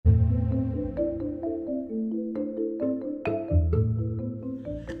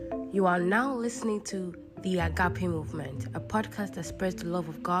You are now listening to the Agape Movement, a podcast that spreads the love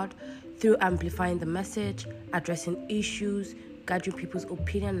of God through amplifying the message, addressing issues, gathering people's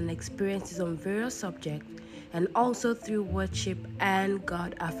opinion and experiences on various subjects, and also through worship and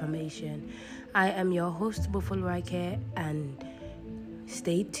God affirmation. I am your host, Bufoluake, and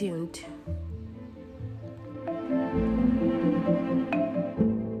stay tuned.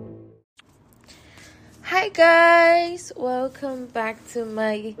 Hi guys, welcome back to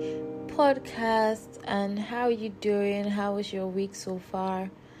my podcast. And how are you doing? How was your week so far?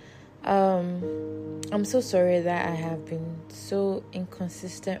 I'm so sorry that I have been so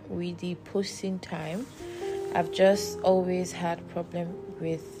inconsistent with the posting time. I've just always had problem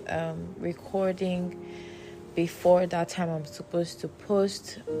with recording before that time I'm supposed to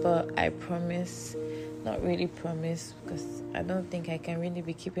post, but I promise, not really promise, because I don't think I can really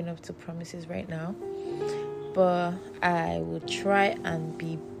be keeping up to promises right now, but I will try and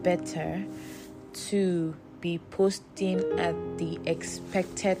be better to be posting at the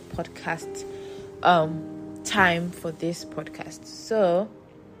expected podcast time for this podcast. So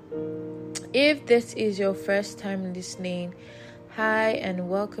if this is your first time listening, hi and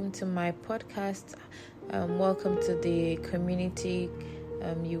welcome to my podcast. Welcome to the community.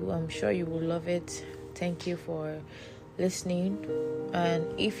 I'm sure you will love it. Thank you for listening. And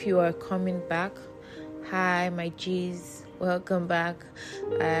if you are coming back, hi my G's, welcome back.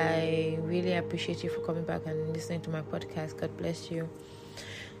 I really appreciate you for coming back and listening to my podcast. God bless you.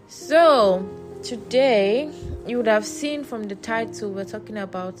 So today, you would have seen from the title, we're talking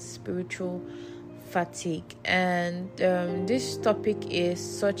about spiritual fatigue, and this topic is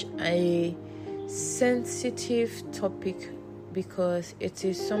such a sensitive topic because it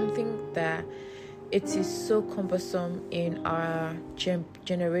is something that it is so cumbersome in our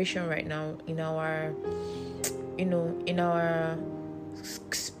generation right now, in our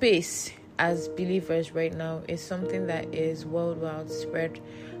space as believers right now. Is something that is worldwide spread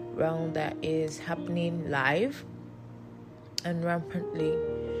around, that is happening live and rampantly.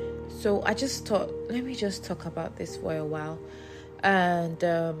 So I just thought, let me just talk about this for a while. And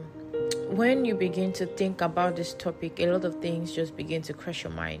when you begin to think about this topic, a lot of things just begin to crush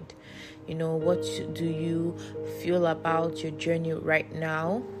your mind. What do you feel about your journey right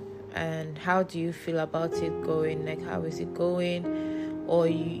now? And how do you feel about it going? Like, how is it going? Or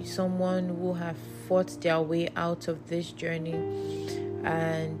someone who have fought their way out of this journey,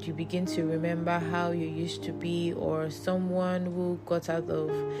 and you begin to remember how you used to be, or someone who got out of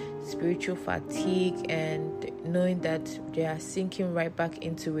spiritual fatigue and knowing that they are sinking right back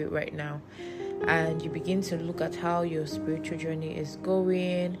into it right now. And you begin to look at how your spiritual journey is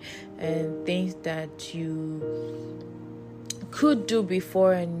going and things that you could do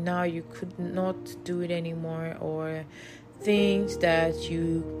before and now you could not do it anymore, or things that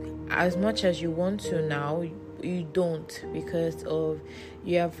you, as much as you want to now, you don't, because of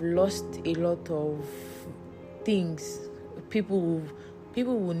you have lost a lot of things. People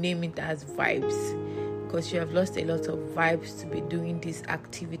will name it as vibes, because you have lost a lot of vibes to be doing these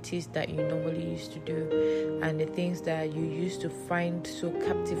activities that you normally used to do, and the things that you used to find so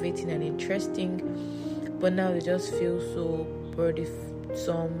captivating and interesting, but now they just feel so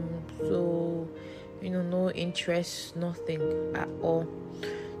burdensome, so no interest, nothing at all.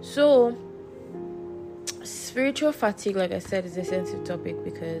 So spiritual fatigue, like I said, is a sensitive topic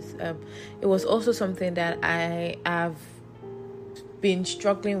because it was also something that I have been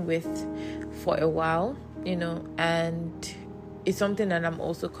struggling with for a while, and it's something that I'm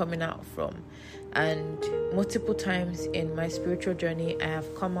also coming out from. And multiple times in my spiritual journey, I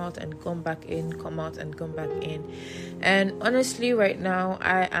have come out and gone back in, come out and gone back in. And honestly, right now,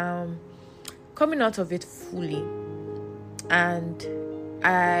 I am coming out of it fully. And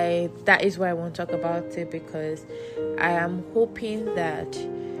that is why I want to talk about it, because I am hoping that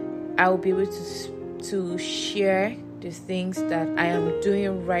I will be able to share the things that I am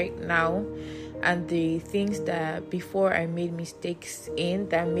doing right now, and the things that before I made mistakes in,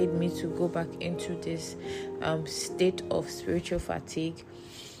 that made me to go back into this state of spiritual fatigue,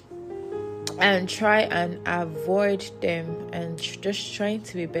 and try and avoid them, and just trying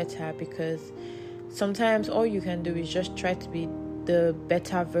to be better, because sometimes all you can do is just try to be the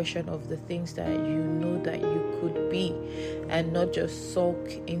better version of the things that you know that you could be, and not just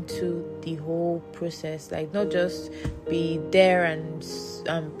sulk into the whole process. Like, not just be there and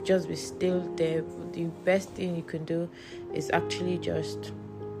just be still there. The best thing you can do is actually just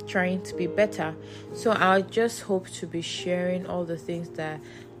trying to be better. So I just hope to be sharing all the things that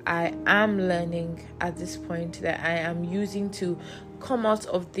I am learning at this point, that I am using to come out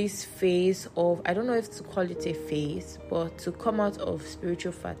of this phase of, I don't know if to call it a phase, but to come out of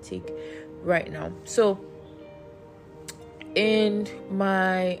spiritual fatigue right now. So in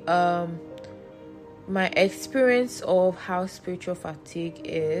my my experience of how spiritual fatigue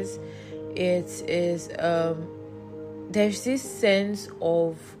is, it is there's this sense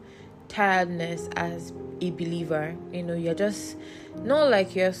of tiredness as a believer. You're just not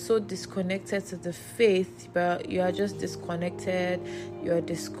like you're so disconnected to the faith, but you are just disconnected, you're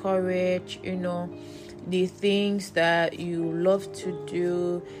discouraged. The things that you love to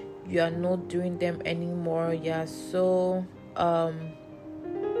do, you are not doing them anymore. You're so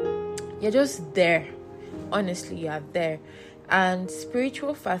you're just there. Honestly, you're there. And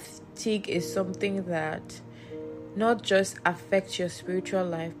spiritual fatigue is something that not just affects your spiritual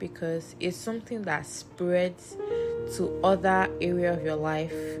life, because it's something that spreads to other area of your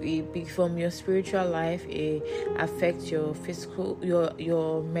life. From your spiritual life, it affects your physical,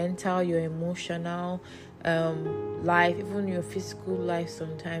 your mental, your emotional life, even your physical life.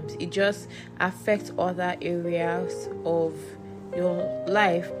 Sometimes it just affects other areas of your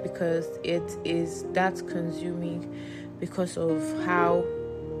life, because it is that consuming, because of how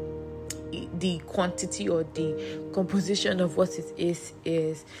the quantity or the composition of what it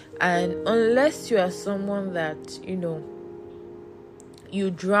is. And unless you are someone that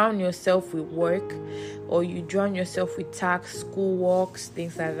you drown yourself with work, or you drown yourself with tasks, school works,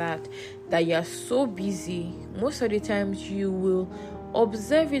 things like that you are so busy, most of the times you will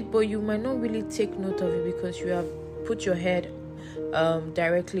observe it, but you might not really take note of it, because you have put your head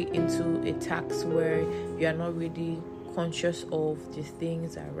directly into a task where you are not really conscious of the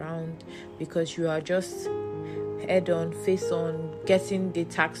things around, because you are just head on, face on, getting the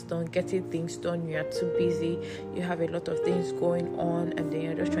tasks done, getting things done. You are too busy, you have a lot of things going on, and then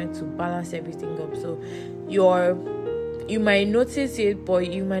you're just trying to balance everything up. So you might notice it, but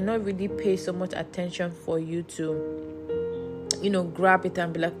you might not really pay so much attention for you to grab it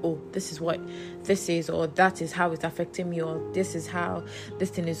and be like, oh, this is what this is, or that is how it's affecting me, or this is how this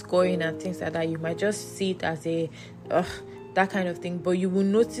thing is going, and things like that. You might just see it as a that kind of thing, but you will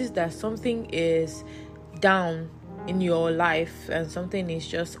notice that something is down in your life and something is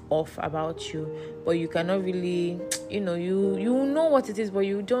just off about you, but you cannot really you know what it is, but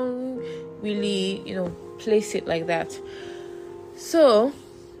you don't really place it like that. So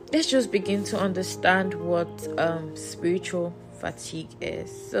let's just begin to understand what spiritual fatigue is.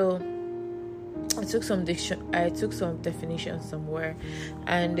 So I took some definitions somewhere,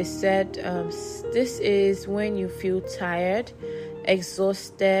 and they said this is when you feel tired,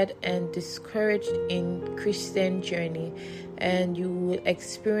 exhausted, and discouraged in Christian journey, and you will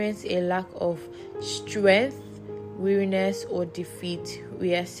experience a lack of strength, weariness, or defeat.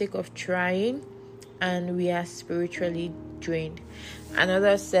 We are sick of trying, and we are spiritually drained.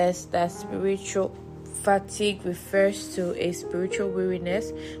 Another says that spiritual fatigue refers to a spiritual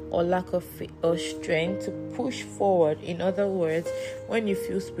weariness or lack of strength to push forward. In other words, when you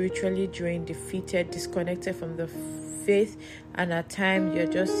feel spiritually drained, defeated, disconnected from the faith, and at times you're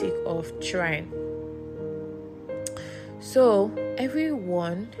just sick of trying. So every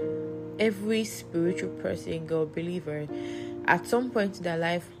spiritual person, God believer, at some point in their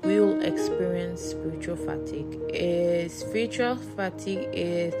life will experience spiritual fatigue. Spiritual fatigue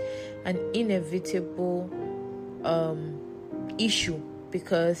is an inevitable issue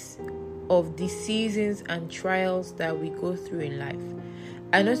because of the seasons and trials that we go through in life.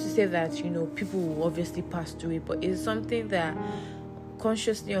 I know to say that people will obviously pass through it, but it's something that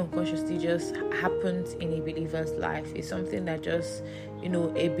consciously or unconsciously just happens in a believer's life. It's something that just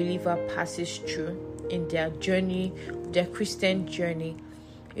a believer passes through in their journey, their Christian journey.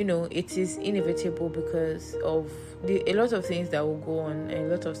 It is inevitable because of a lot of things that will go on,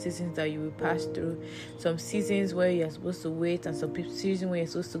 and a lot of seasons that you will pass through. Some seasons where you're supposed to wait, and some seasons where you're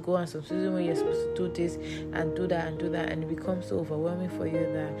supposed to go, and some seasons where you're supposed to do this and do that and do that, and it becomes so overwhelming for you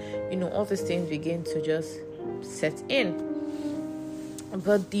that all these things begin to just set in.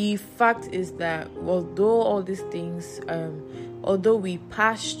 But the fact is that although all these things, although we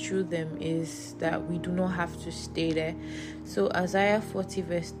pass through them, is that we do not have to stay there. So Isaiah 40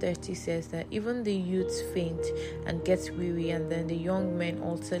 verse 30 says that even the youths faint and get weary, and then the young men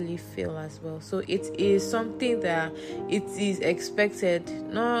utterly fail as well. So it is something that it is expected,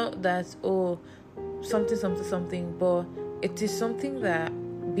 not that something, but it is something that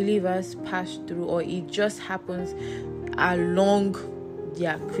believers pass through, or it just happens along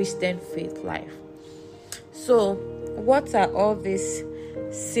their Christian faith life. So what are all these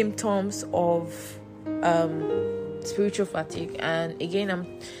symptoms of spiritual fatigue. And again,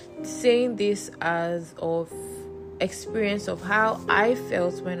 I'm saying this as of experience of how I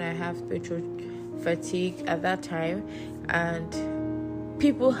felt when I have spiritual fatigue at that time, and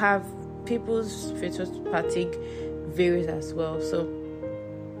people's spiritual fatigue varies as well. So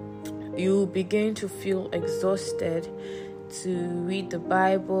you begin to feel exhausted to read the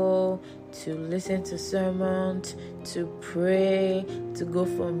Bible, to listen to sermons, to pray, to go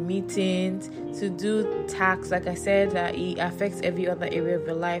for meetings, to do tasks. Like I said, that it affects every other area of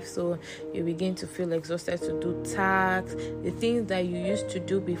your life. So you begin to feel exhausted to do tasks. The things that you used to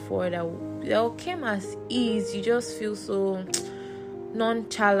do before that came as ease, you just feel so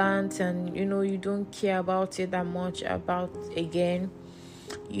nonchalant, and you don't care about it that much. About again,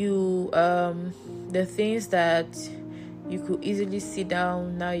 the things that you could easily sit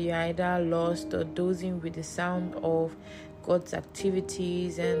down, now you're either lost or dozing with the sound of God's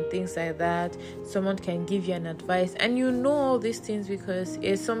activities and things like that. Someone can give you an advice, and all these things because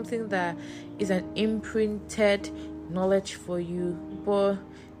it's something that is an imprinted knowledge for you, but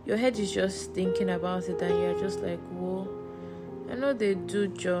your head is just thinking about it, and you're just like, whoa, I know they do,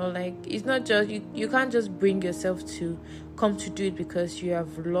 Joe. Like, it's not just you can't just bring yourself to come to do it because you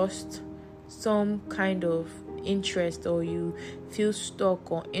have lost some kind of interest, or you feel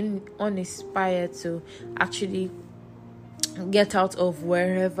stuck or uninspired to actually get out of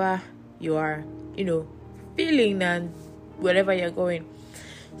wherever you are feeling and wherever you're going.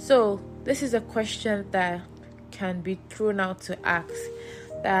 So this is a question that can be thrown out to ask,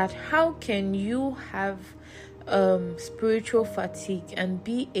 that how can you have spiritual fatigue and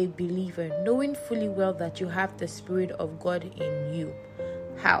be a believer knowing fully well that you have the Spirit of God in you?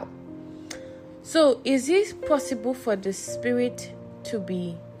 How? So, is it possible for the spirit to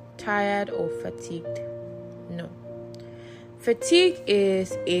be tired or fatigued? No. Fatigue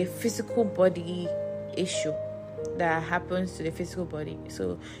is a physical body issue that happens to the physical body.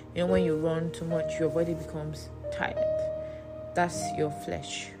 So, when you run too much, your body becomes tired. That's your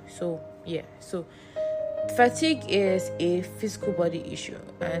flesh. So, yeah. So, fatigue is a physical body issue.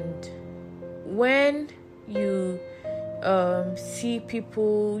 And when you see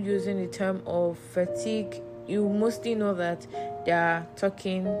people using the term of fatigue, you mostly know that they are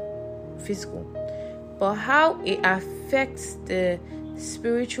talking physical. But how it affects the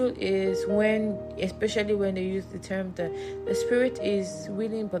spiritual is especially when they use the term the spirit is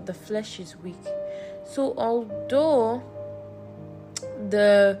willing but the flesh is weak. So although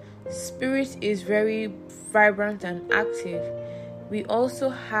the spirit is very vibrant and active, we also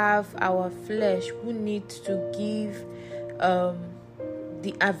have our flesh who needs to give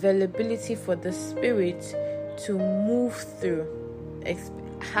the availability for the spirit to move through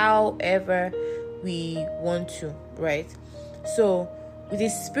however we want to, right? So the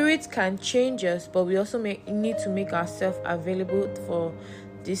spirit can change us, but we also need to make ourselves available for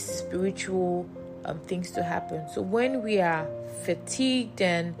these spiritual things to happen. So when we are fatigued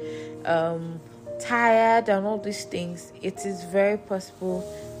and tired and all these things, it is very possible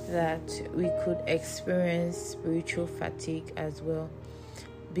that we could experience spiritual fatigue as well,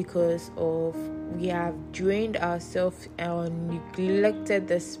 because of we have drained ourselves or neglected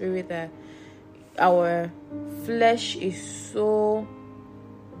the spirit, that our flesh is so,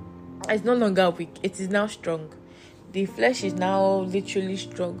 it's no longer weak, it is now strong. The flesh is now literally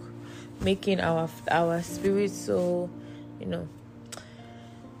strong, making our spirit so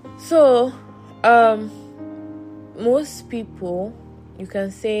so most people, you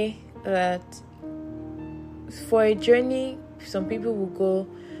can say that for a journey, some people will go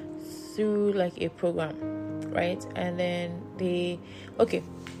through like a program, right? And then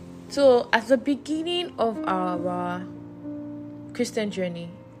so at the beginning of our Christian journey,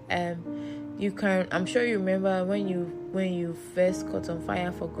 I'm sure you remember when you first caught on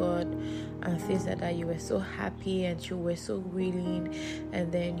fire for God and things like that, you were so happy and you were so willing,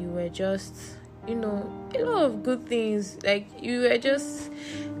 and then you were just a lot of good things, like you were just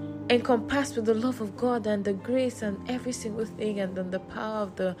encompassed with the love of God and the grace and every single thing, and then the power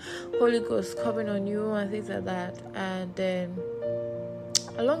of the Holy Ghost coming on you and things like that. And then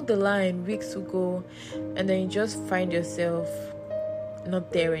along the line, weeks will go, and then you just find yourself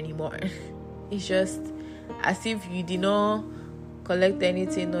not there anymore. It's just as if you did not collect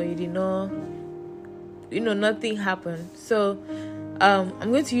anything, or you did not, nothing happened. So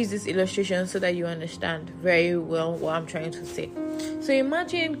I'm going to use this illustration so that you understand very well what I'm trying to say. So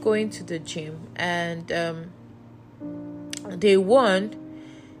imagine going to the gym, and day one,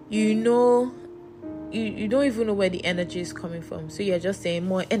 you don't even know where the energy is coming from. So you're just saying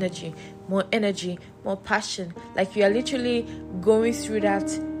more energy, more passion. Like you are literally going through that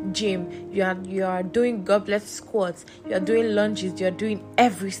gym, you are doing goblet squats, you are doing lunges, you are doing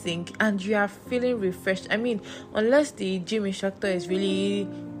everything, and you are feeling refreshed. I mean, unless the gym instructor is really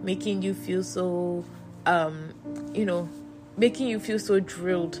making you feel so making you feel so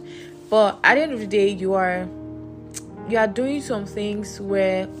drilled, but at the end of the day, you are doing some things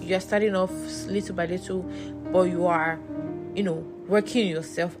where you are starting off little by little, but you are working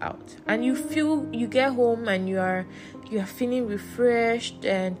yourself out, and you get home and you are feeling refreshed,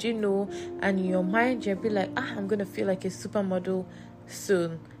 and and in your mind you'll be like, I'm gonna feel like a supermodel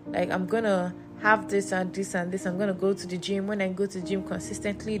soon, like I'm gonna have this and this and this, I'm gonna go to the gym. When I go to the gym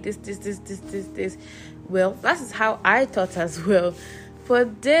consistently, this. Well, that is how I thought as well.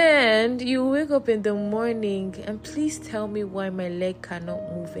 But then you wake up in the morning and please tell me why my leg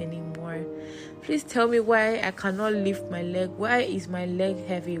cannot move anymore. Please tell me why I cannot lift my leg. Why is my leg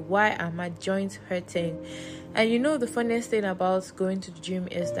heavy? Why are my joints hurting? And the funniest thing about going to the gym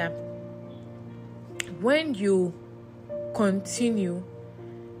is that when you continue,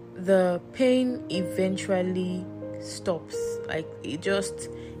 the pain eventually stops. Like, it just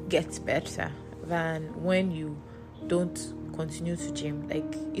gets better than when you don't continue to gym.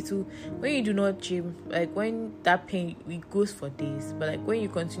 Like, when you do not gym, like when that pain, it goes for days, but like when you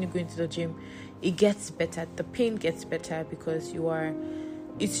continue going to the gym, it gets better. The pain gets better because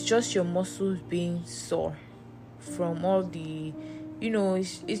it's just your muscles being sore from all the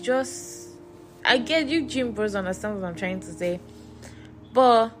it's just, I get you gym bros understand what I'm trying to say,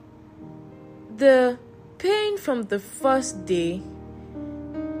 but the pain from the first day,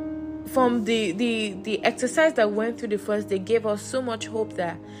 from the exercise that went through the first day, gave us so much hope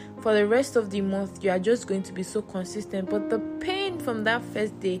that for the rest of the month you are just going to be so consistent. But the pain from that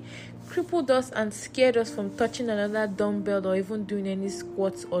first day crippled us and scared us from touching another dumbbell or even doing any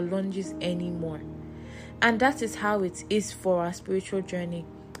squats or lunges anymore. And that is how it is for our spiritual journey.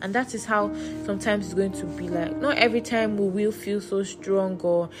 And that is how sometimes it's going to be. Like, not every time we will feel so strong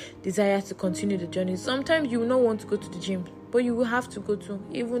or desire to continue the journey. Sometimes you will not want to go to the gym, but you will have to go to,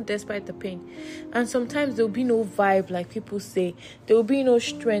 even despite the pain. And sometimes there will be no vibe, like people say. There will be no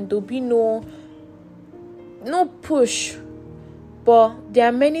strength. There will be no push. But there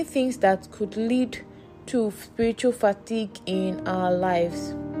are many things that could lead to spiritual fatigue in our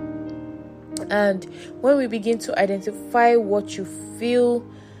lives. And when we begin to identify what you feel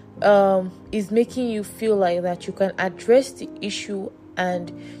is making you feel like that, you can address the issue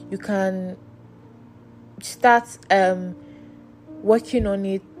and you can start working on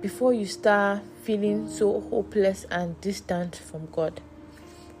it before you start feeling so hopeless and distant from God.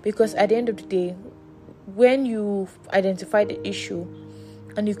 Because at the end of the day, when you identify the issue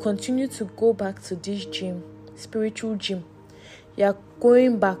and you continue to go back to this gym, spiritual gym, you are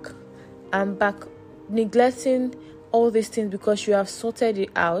going back and back, neglecting all these things because you have sorted it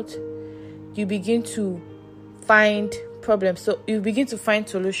out, you begin to find problems. So you begin to find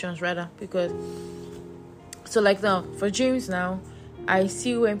solutions rather, because so like now for gyms now, I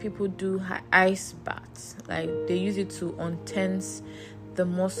see when people do ice baths, like they use it to untense the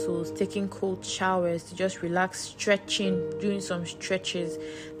muscles, taking cold showers to just relax, stretching, doing some stretches.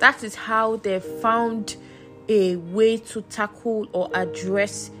 That is how they found a way to tackle or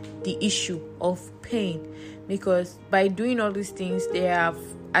address the issue of pain, because by doing all these things they have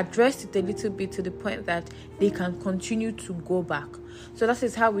addressed it a little bit to the point that they can continue to go back. So that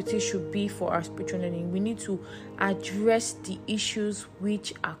is how it should be for our spiritual learning. We need to address the issues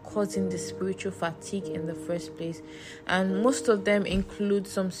which are causing the spiritual fatigue in the first place, and most of them include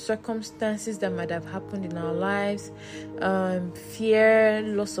some circumstances that might have happened in our lives, fear,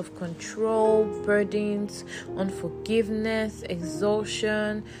 loss of control, burdens, unforgiveness,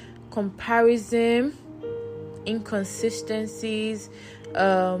 exhaustion, comparison, inconsistencies,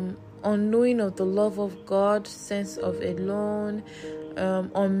 unknowing of the love of God, sense of alone,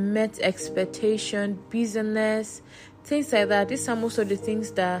 unmet expectation, busyness, things like that. These are most of the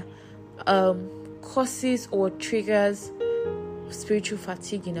things that causes or triggers spiritual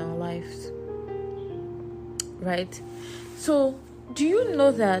fatigue in our lives, right? So do you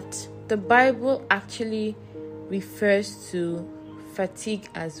know that the Bible actually refers to fatigue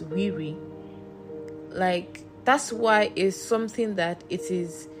as weary? Like, that's why it's something that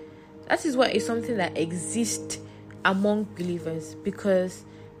something that exists among believers, because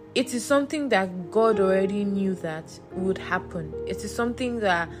it is something that God already knew that would happen. It is something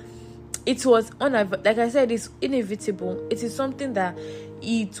that it was like I said, it's inevitable. It is something that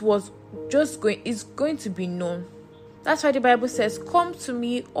it was it's going to be known. That's why the Bible says, "Come to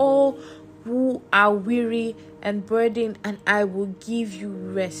me, all who are weary and burdened, and I will give you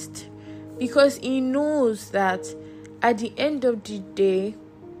rest." Because he knows that at the end of the day,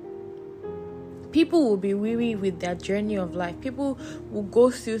 People will be weary with their journey of life. People will go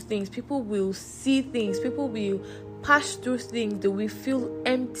through things. People will see things. People will pass through things. They will feel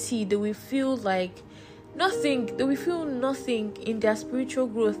empty. They will feel like nothing. They will feel nothing in their spiritual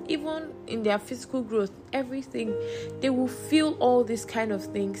growth, even in their physical growth, everything. They will feel all these kind of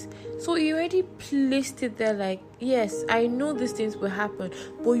things. So he already placed it there like, yes, I know these things will happen,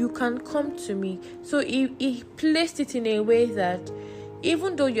 but you can come to me. So he placed it in a way that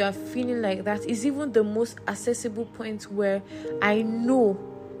even though you are feeling like that, is even the most accessible point where I know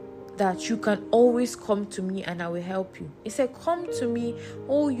that you can always come to me and I will help you. He said, come to me,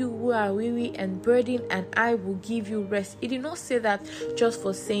 all you who are weary and burdened, and I will give you rest. He did not say that just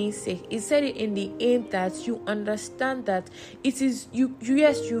for saying sake. He said it in the aim that you understand that it is you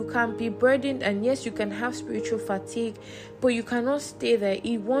yes, you can be burdened, and yes, you can have spiritual fatigue, but you cannot stay there.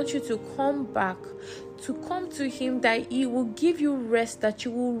 He wants you to come back, to come to him, that he will give you rest, that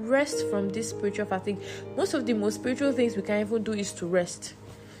you will rest from this spiritual fatigue. Most of the most spiritual things we can even do is to rest.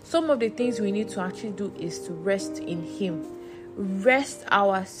 Some of the things we need to actually do is to rest in him, rest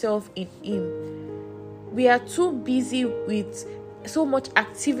ourselves in him. We are too busy with so much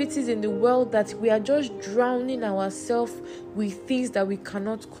activities in the world that we are just drowning ourselves with things that we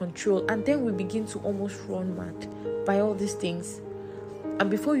cannot control, and then we begin to almost run mad by all these things. And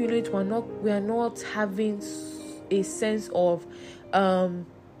before you know it, we are not having a sense of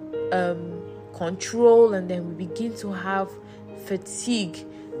control, and then we begin to have fatigue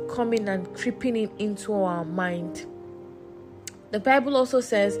coming and creeping into our mind. The Bible also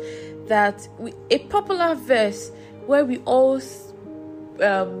says that a popular verse where we all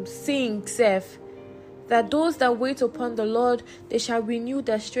sing, that those that wait upon the Lord, they shall renew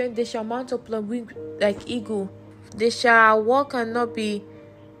their strength, they shall mount up on wings like eagle, they shall walk and not be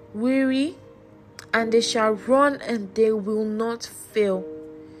weary, and they shall run and they will not fail.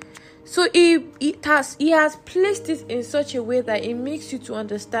 So he has placed it in such a way that it makes you to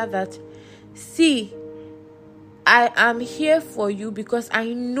understand that, see, I am here for you because I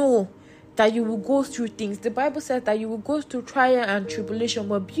know that you will go through things. The Bible says that you will go through trial and tribulation,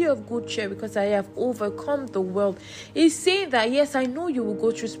 but be of good cheer because I have overcome the world. He's saying that, yes, I know you will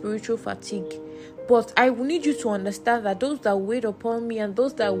go through spiritual fatigue, but I will need you to understand that those that wait upon me and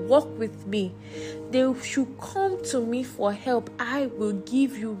those that walk with me, they should come to me for help. I will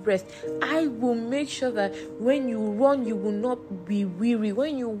give you rest. I will make sure that when you run, you will not be weary.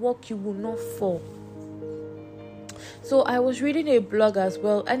 When you walk, you will not fall. So I was reading a blog as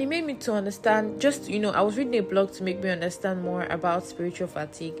well, and it made me to understand, I was reading a blog to make me understand more about spiritual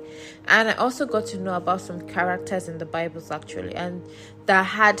fatigue. And I also got to know about some characters in the Bibles actually, and that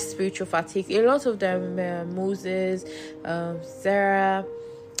had spiritual fatigue. A lot of them, Moses, Sarah,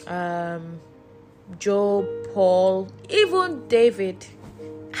 Job, Paul, even David.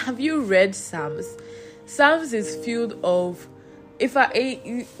 Have you read Psalms? Psalms is filled of,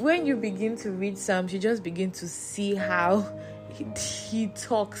 when you begin to read Psalms, you just begin to see how he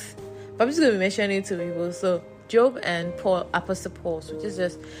talks. But I'm just going to be mentioning two people. So Job and Paul, Apostle Paul. So I'm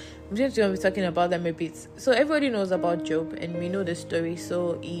just going to be talking about them a bit. So everybody knows about Job, and we know the story.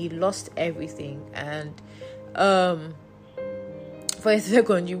 So he lost everything, and for a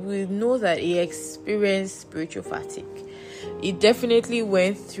second, you will know that he experienced spiritual fatigue. He definitely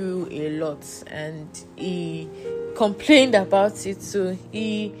went through a lot, and he complained about it. So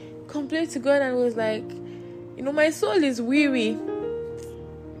he complained to God and was like, my soul is weary.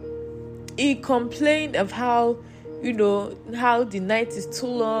 He complained of how the night is too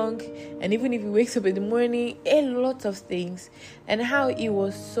long, and even if he wakes up in the morning, a lot of things, and how he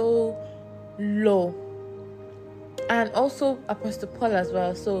was so low. And also Apostle Paul as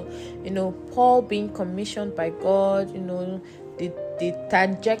well. So, Paul being commissioned by God, the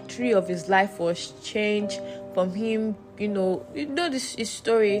trajectory of his life was changed from him, this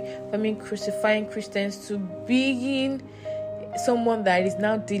story, from him crucifying Christians to being someone that is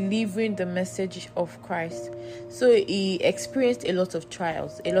now delivering the message of Christ. So he experienced a lot of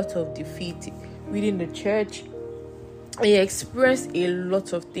trials, a lot of defeat within the church. He experienced a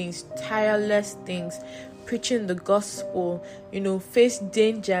lot of things, tireless things, preaching the gospel, faced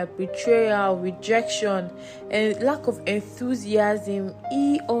danger, betrayal, rejection, and lack of enthusiasm.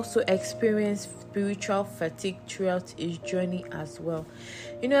 He also experienced spiritual fatigue throughout his journey as well.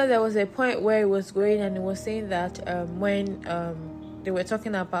 There was a point where he was going and he was saying that when they were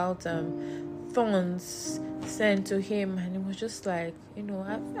talking about thorns sent to him, and it was just like,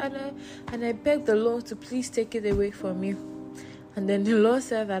 I begged the Lord to please take it away from me. And then the Lord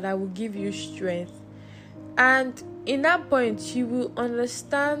said that I will give you strength. And in that point, you will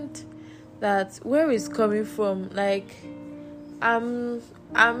understand that where it's coming from. Like, I'm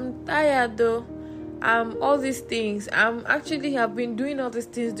tired though. all these things. Actually have been doing all these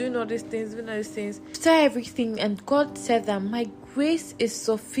things. After everything, and God said that my grace is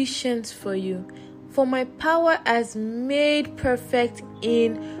sufficient for you, for my power has made perfect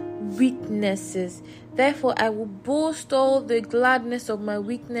in weaknesses. Therefore, I will boast all the gladness of my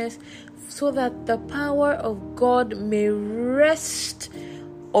weakness, so that the power of God may rest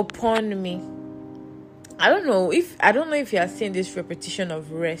upon me. I don't know if you are seeing this repetition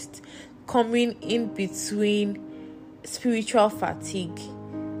of rest coming in between spiritual fatigue.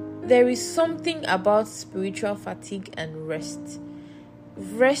 There is something about spiritual fatigue and rest.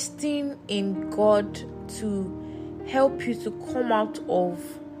 Resting in God to help you to come out of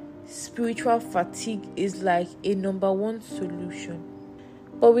spiritual fatigue is like a number one solution.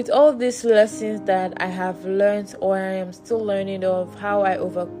 But with all these lessons that I have learned, or I am still learning, of how I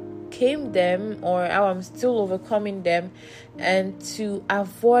overcame them, or how I'm still overcoming them, and to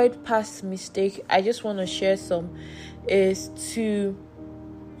avoid past mistakes, I just want to share some is to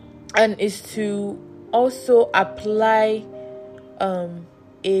also apply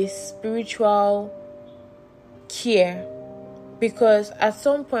a spiritual care, because at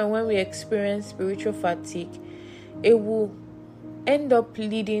some point when we experience spiritual fatigue, it will end up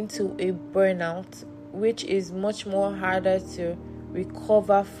leading to a burnout, which is much more harder to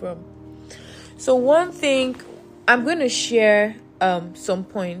recover from. So one thing, I'm going to share some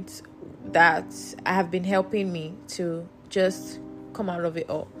points that have been helping me to just come out of it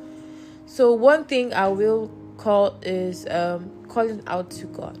all. So one thing I will call is calling out to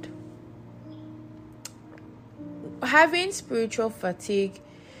God. Having spiritual fatigue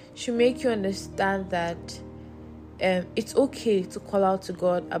should make you understand that it's okay to call out to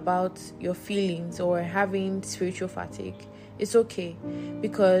God about your feelings or having spiritual fatigue. It's okay,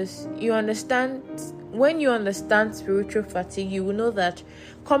 because you understand, when you understand spiritual fatigue, you will know that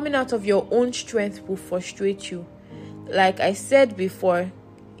coming out of your own strength will frustrate you. Like I said before,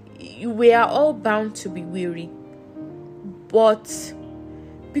 we are all bound to be weary, but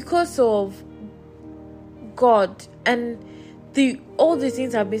because of God and all the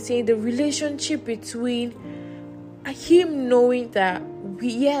things I've been saying, the relationship between Him, knowing that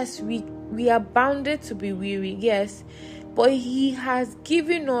we are bounded to be weary, yes, but He has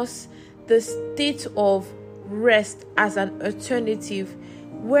given us the state of rest as an alternative,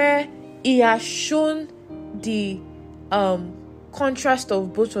 where He has shown the contrast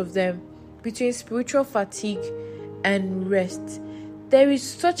of both of them, between spiritual fatigue and rest. There is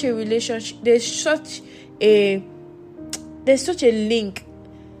such a relationship, there's such a link,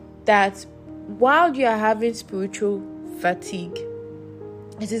 that while you are having spiritual fatigue,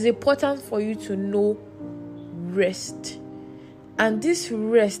 it is important for you to know rest. And this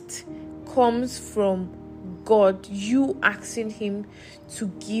rest comes from God, you asking Him to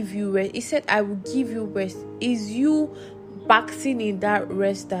give you rest. He said, I will give you rest. Is you basking in that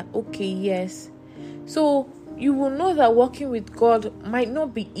rest, that okay, yes. So you will know that walking with God might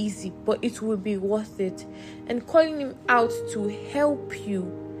not be easy, but it will be worth it. And calling Him out to help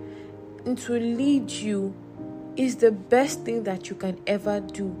you and to lead you is the best thing that you can ever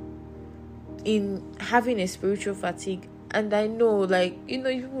do in having a spiritual fatigue. And I know,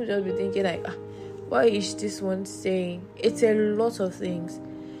 you will just be thinking what is this one saying? It's a lot of things.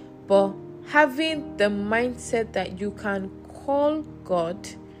 But having the mindset that you can call God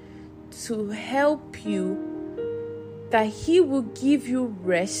to help you, that He will give you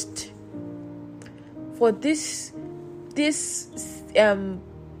rest for this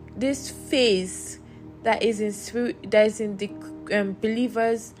phase that is in spirit, that is in the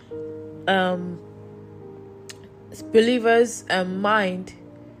believers' mind,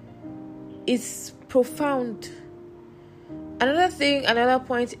 is profound. Another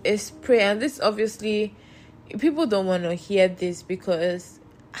point is prayer. And this, obviously, people don't want to hear this, because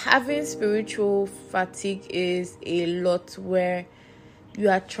having spiritual fatigue is a lot, where you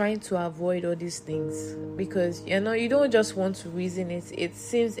are trying to avoid all these things, because you don't just want to reason it. It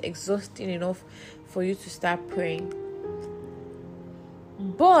seems exhausting enough for you to start praying.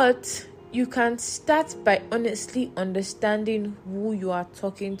 But you can start by honestly understanding who you are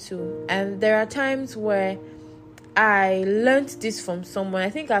talking to. And there are times where I learned this from someone. I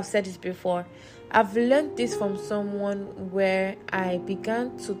think I've said it before. I've learned this from someone, where I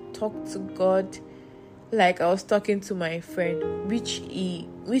began to talk to God like I was talking to my friend, which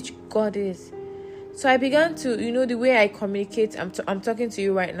God is. So I began to, the way I communicate, I'm talking to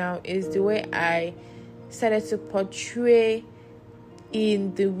you right now, is the way I started to portray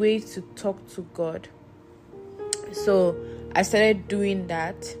in the way to talk to God. So I started doing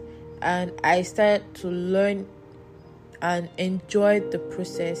that, and I started to learn and enjoyed the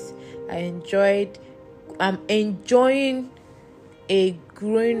process. I enjoyed I'm enjoying a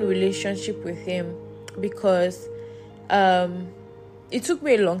growing relationship with him, because it took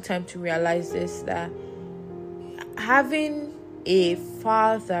me a long time to realize this, that having a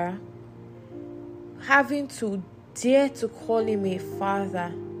father, having to dare to call him a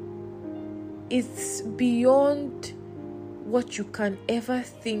father, it's beyond what you can ever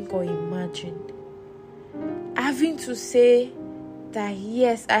think or imagine. Having to say that,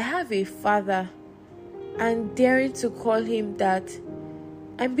 yes, I have a father, and daring to call him that.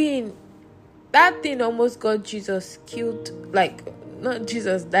 I mean, that thing almost got Jesus killed. Like, not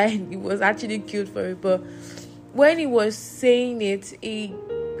Jesus died, he was actually killed for it, but when he was saying it, he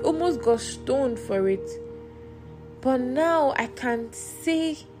almost got stoned for it. But now I can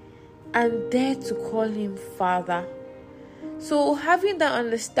say and dare to call him Father. So having that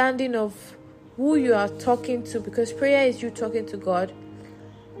understanding of who you are talking to, because prayer is you talking to God,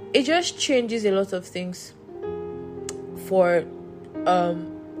 it just changes a lot of things for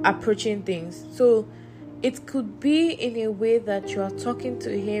approaching things. So it could be in a way that you are talking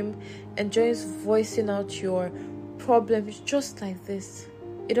to him and just voicing out your problems just like this.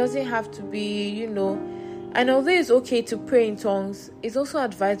 It doesn't have to be, and although it's okay to pray in tongues, it's also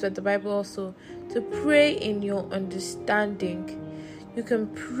advised by the Bible also to pray in your understanding. You can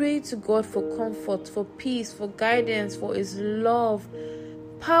pray to God for comfort, for peace, for guidance, for his love.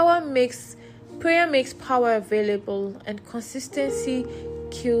 Prayer makes power available, and consistency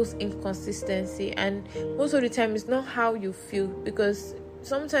kills inconsistency. And most of the time it's not how you feel, because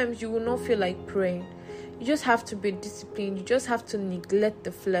sometimes you will not feel like praying. You just have to be disciplined. You just have to neglect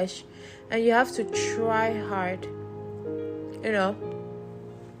the flesh, and you have to try hard.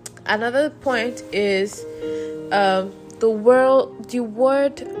 Another point is the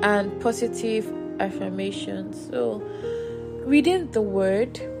word and positive affirmations. So reading the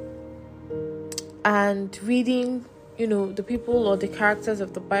word and reading the people or the characters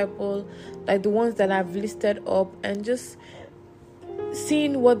of the Bible, like the ones that I've listed up, and just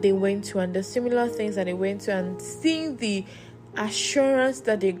seeing what they went to and the similar things that they went to, and seeing the assurance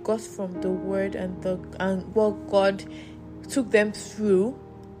that they got from the word and what God took them through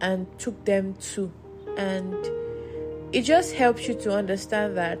and took them to. And it just helps you to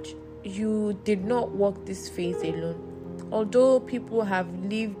understand that you did not walk this faith alone. Although people have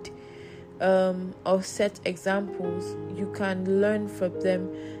lived or set examples, you can learn from them,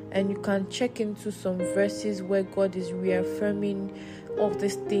 and you can check into some verses where God is reaffirming all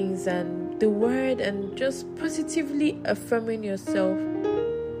these things and the word, and just positively affirming yourself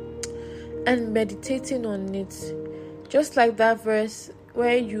and meditating on it. Just like that verse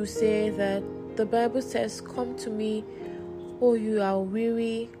where you say that the Bible says, "Come to me, all you are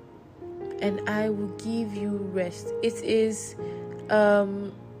weary, and I will give you rest." It is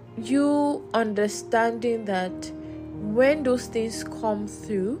you understanding that when those things come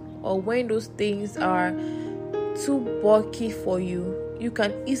through, or when those things are too bulky for you, you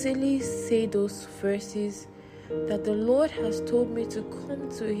can easily say those verses that the Lord has told me to come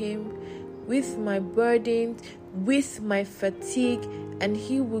to him with my burden, with my fatigue, and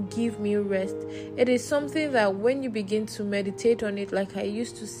he will give me rest. It is something that when you begin to meditate on it, like I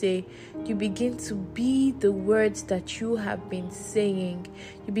used to say, you begin to be the words that you have been saying.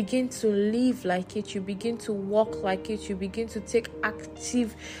 You begin to live like it. You begin to walk like it. You begin to take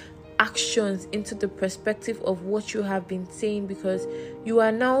active actions into the perspective of what you have been saying, because you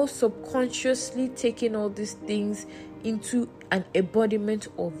are now subconsciously taking all these things into an embodiment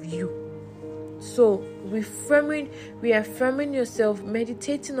of you. So reaffirming yourself,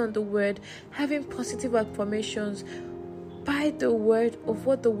 meditating on the word, having positive affirmations by the word of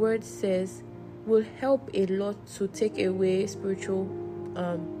what the word says will help a lot to take away spiritual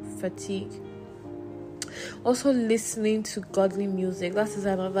fatigue. Also, listening to godly music, that is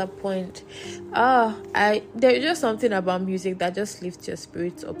another point. There's just something about music that just lifts your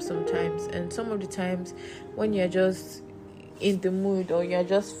spirits up sometimes, and some of the times when you're just in the mood or you're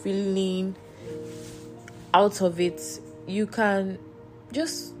just feeling out of it, you can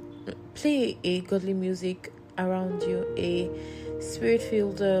just play a godly music around you, a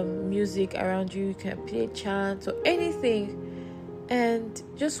spirit-filled music around you. You can play chants or anything, and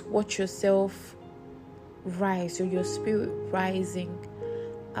just watch yourself rise, or your spirit rising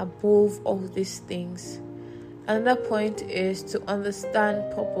above all these things. Another point is to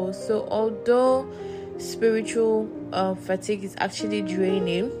understand purpose. So although spiritual fatigue is actually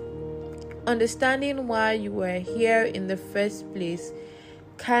draining, understanding why you were here in the first place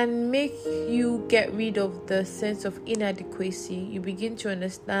can make you get rid of the sense of inadequacy. You begin to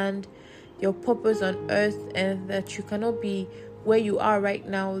understand your purpose on earth, and that you cannot be where you are right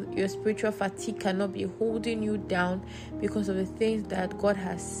now, your spiritual fatigue cannot be holding you down because of the things that God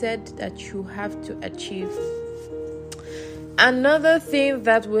has said that you have to achieve. Another thing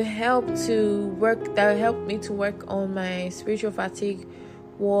that will help me to work on my spiritual fatigue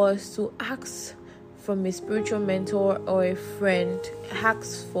was to ask from a spiritual mentor or a friend.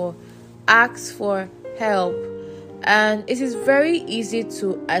 Ask for help. And it is very easy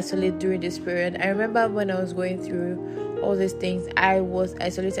to isolate during this period. I remember when I was going through all these things, I was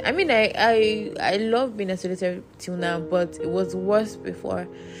isolated. I mean, I love being isolated till now, but it was worse before.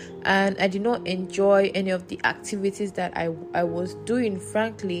 And I did not enjoy any of the activities that I was doing.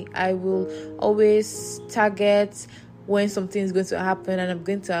 Frankly, I will always target when something is going to happen and I'm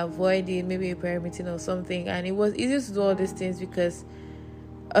going to avoid it, maybe a prayer meeting or something. And it was easy to do all these things because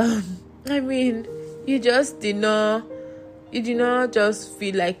you did not just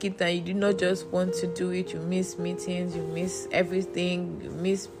feel like it, and you did not just want to do it. You miss meetings, you miss everything, you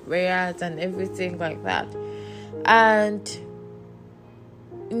miss prayers and everything like that. And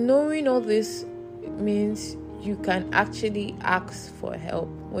knowing all this means you can actually ask for help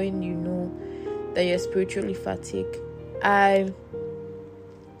when you know that you're spiritually fatigued.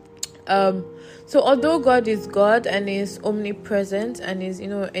 So although God is God and is omnipresent and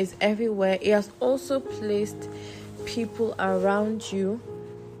is everywhere, He has also placed people around you,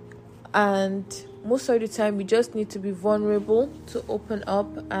 and most of the time you just need to be vulnerable, to open up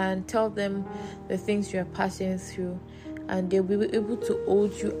and tell them the things you are passing through, and they'll be able to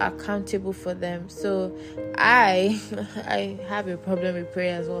hold you accountable for them. So I have a problem with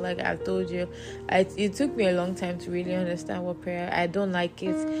prayer as well. Like I've told you, it took me a long time to really understand what prayer. I don't like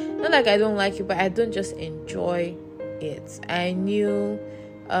it. Not like I don't like it, but I don't just enjoy it. I knew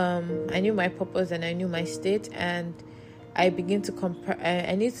my purpose and I knew my state, and I began to compare.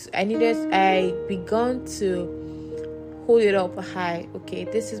 I began to hold it up high. Okay,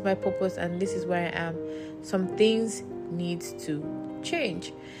 this is my purpose and this is where I am. Some things needs to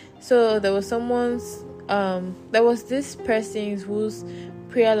change. So there was this person whose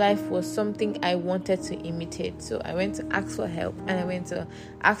prayer life was something I wanted to imitate. So I went to ask for help and I went to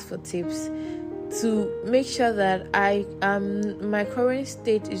ask for tips to make sure that my current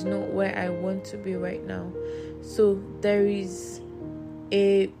state is not where I want to be right now. So there is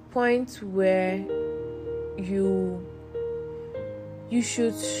a point where you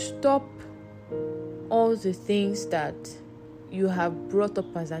should stop all the things that you have brought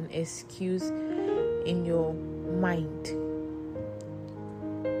up as an excuse in your mind.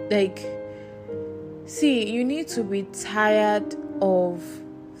 Like, see, you need to be tired of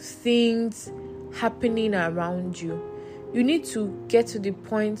things happening around you. You need to get to the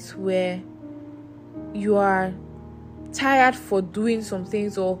point where you are tired for doing some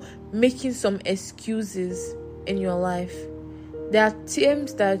things or making some excuses in your life. There are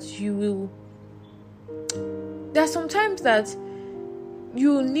times that there are sometimes that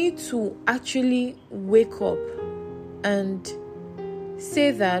you need to actually wake up and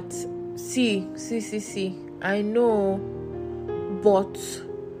say that, see, I know, but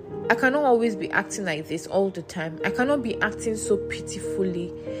I cannot always be acting like this all the time. I cannot be acting so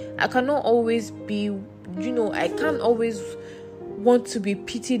pitifully. I cannot always be, I can't always want to be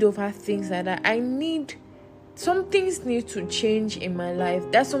pitied over things like that. Some things need to change in my life.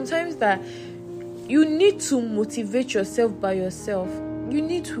 There's sometimes that you need to motivate yourself by yourself. You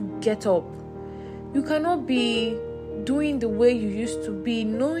need to get up. You cannot be doing the way you used to be,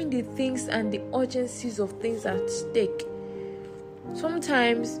 knowing the things and the urgencies of things at stake.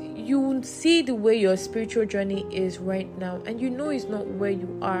 Sometimes you see the way your spiritual journey is right now and it's not where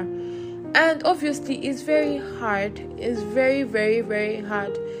you are. And obviously it's very hard. It's very, very, very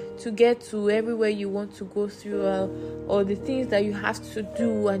hard to get to everywhere you want to go through, or the things that you have to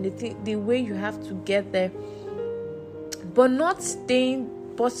do and the way you have to get there. But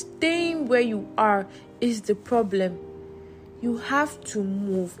staying where you are is the problem. You have to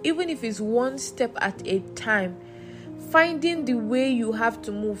move, even if it's one step at a time. Finding the way you have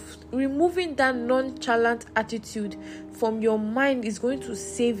to move, removing that nonchalant attitude from your mind is going to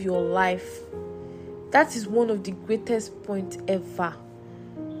save your life. That is one of the greatest points ever.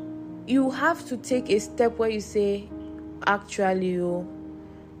 You have to take a step where you say, actually,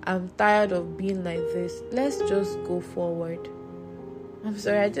 I'm tired of being like this. Let's just go forward. I'm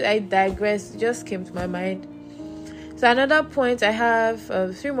sorry, I digress. It just came to my mind. So another point, I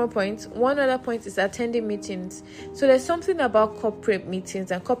have 3 more points. One other point is attending meetings. So there's something about corporate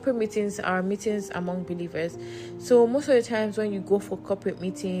meetings, and corporate meetings are meetings among believers. So most of the times when you go for corporate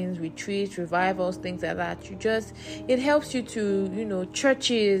meetings, retreats, revivals, things like that, it helps you to,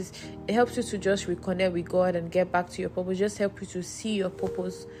 churches, it helps you to just reconnect with God and get back to your purpose. Just help you to see your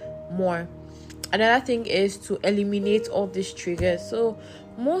purpose more. Another thing is to eliminate all these triggers. So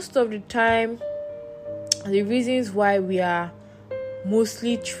most of the time, the reasons why we are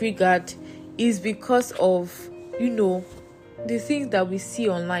mostly triggered is because of, the things that we see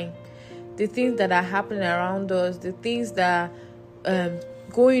online, the things that are happening around us, the things that are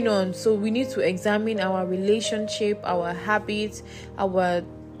going on. So we need to examine our relationship, our habits, our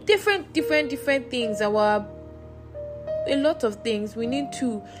different things, a lot of things. We need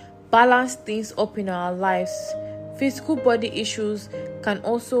to balance things up in our lives. Physical body issues can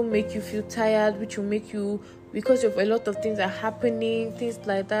also make you feel tired, which will make you, because of a lot of things are happening, things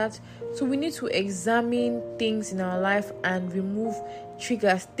like that. So we need to examine things in our life and remove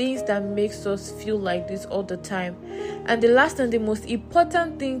triggers, things that makes us feel like this all the time. And the last and the most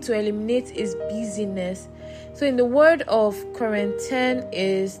important thing to eliminate is busyness. So in the word of Corinthians 10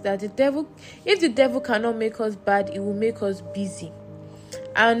 is that if the devil cannot make us bad, it will make us busy.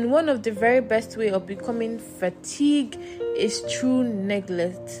 And one of the very best way of becoming fatigued is through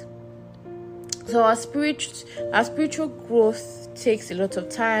neglect. So our spiritual growth takes a lot of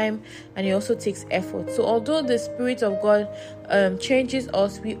time, and it also takes effort. So although the Spirit of God changes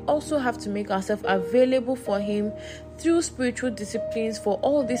us, we also have to make ourselves available for Him through spiritual disciplines for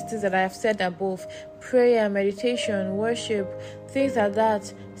all these things that I have said above: prayer, meditation, worship, things like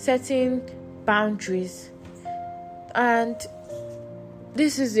that, setting boundaries. And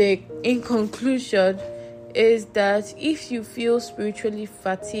this is in conclusion, is that if you feel spiritually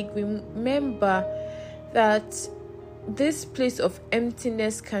fatigued, remember that this place of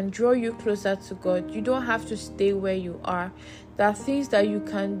emptiness can draw you closer to God. You don't have to stay where you are. There are things that you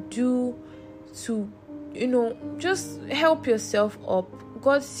can do to, just help yourself up.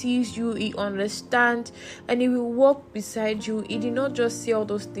 God sees you, He understands, and He will walk beside you. He did not just say all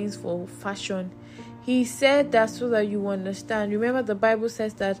those things for fashion. He said that so that you understand. Remember, the Bible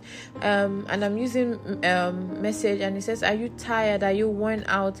says that, and I'm using message, and it says, are you tired? Are you worn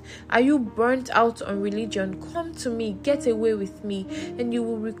out? Are you burnt out on religion? Come to me, get away with me, and you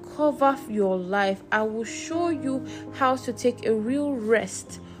will recover your life. I will show you how to take a real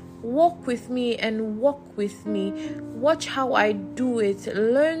rest. Walk with me and walk with me. Watch how I do it.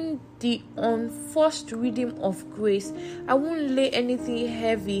 Learn the unforced rhythm of grace. I won't lay anything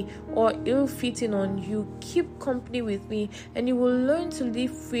heavy or ill-fitting on you. Keep company with me, and you will learn to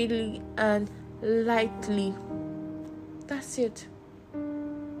live freely and lightly. That's it.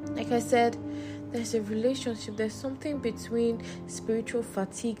 Like I said, there's a relationship. There's something between spiritual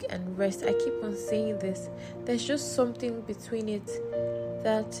fatigue and rest. I keep on saying this. There's just something between it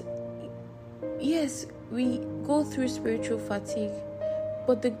that, yes, we go through spiritual fatigue,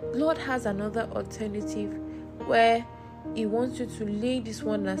 but the Lord has another alternative where He wants you to lay this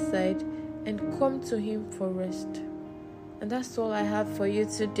one aside and come to Him for rest. And that's all I have for you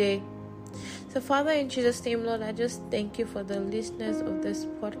today. So Father, in Jesus' name, Lord, I just thank you for the listeners of this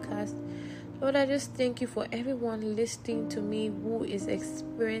podcast. Lord, I just thank you for everyone listening to me who is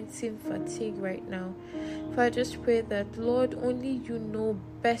experiencing fatigue right now. For I just pray that, Lord, only you know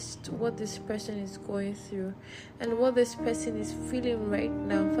best what this person is going through and what this person is feeling right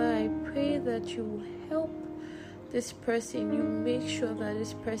now. Father, I pray that you will help this person. You make sure that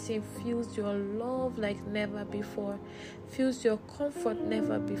this person feels your love like never before, feels your comfort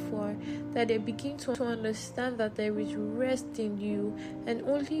never before, that they begin to understand that there is rest in you, and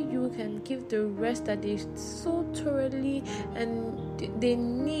only you can give the rest that they so thoroughly and they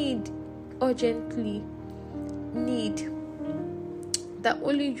urgently need, that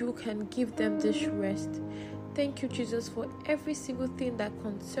only you can give them this rest. Thank you, Jesus, for every single thing that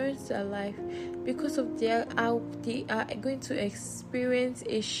concerns their life, because of they are going to experience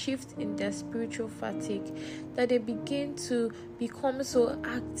a shift in their spiritual fatigue, that they begin to become so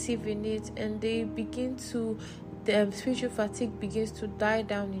active in it, and the spiritual fatigue begins to die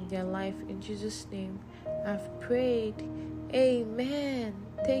down in their life. In Jesus' name, I've prayed. Amen.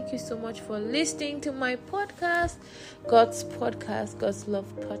 Thank you so much for listening to my podcast, God's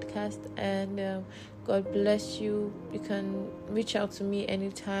Love Podcast, and God bless you. You can reach out to me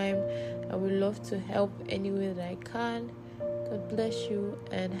anytime. I would love to help any way that I can. God bless you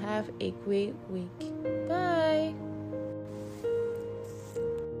and have a great week. Bye.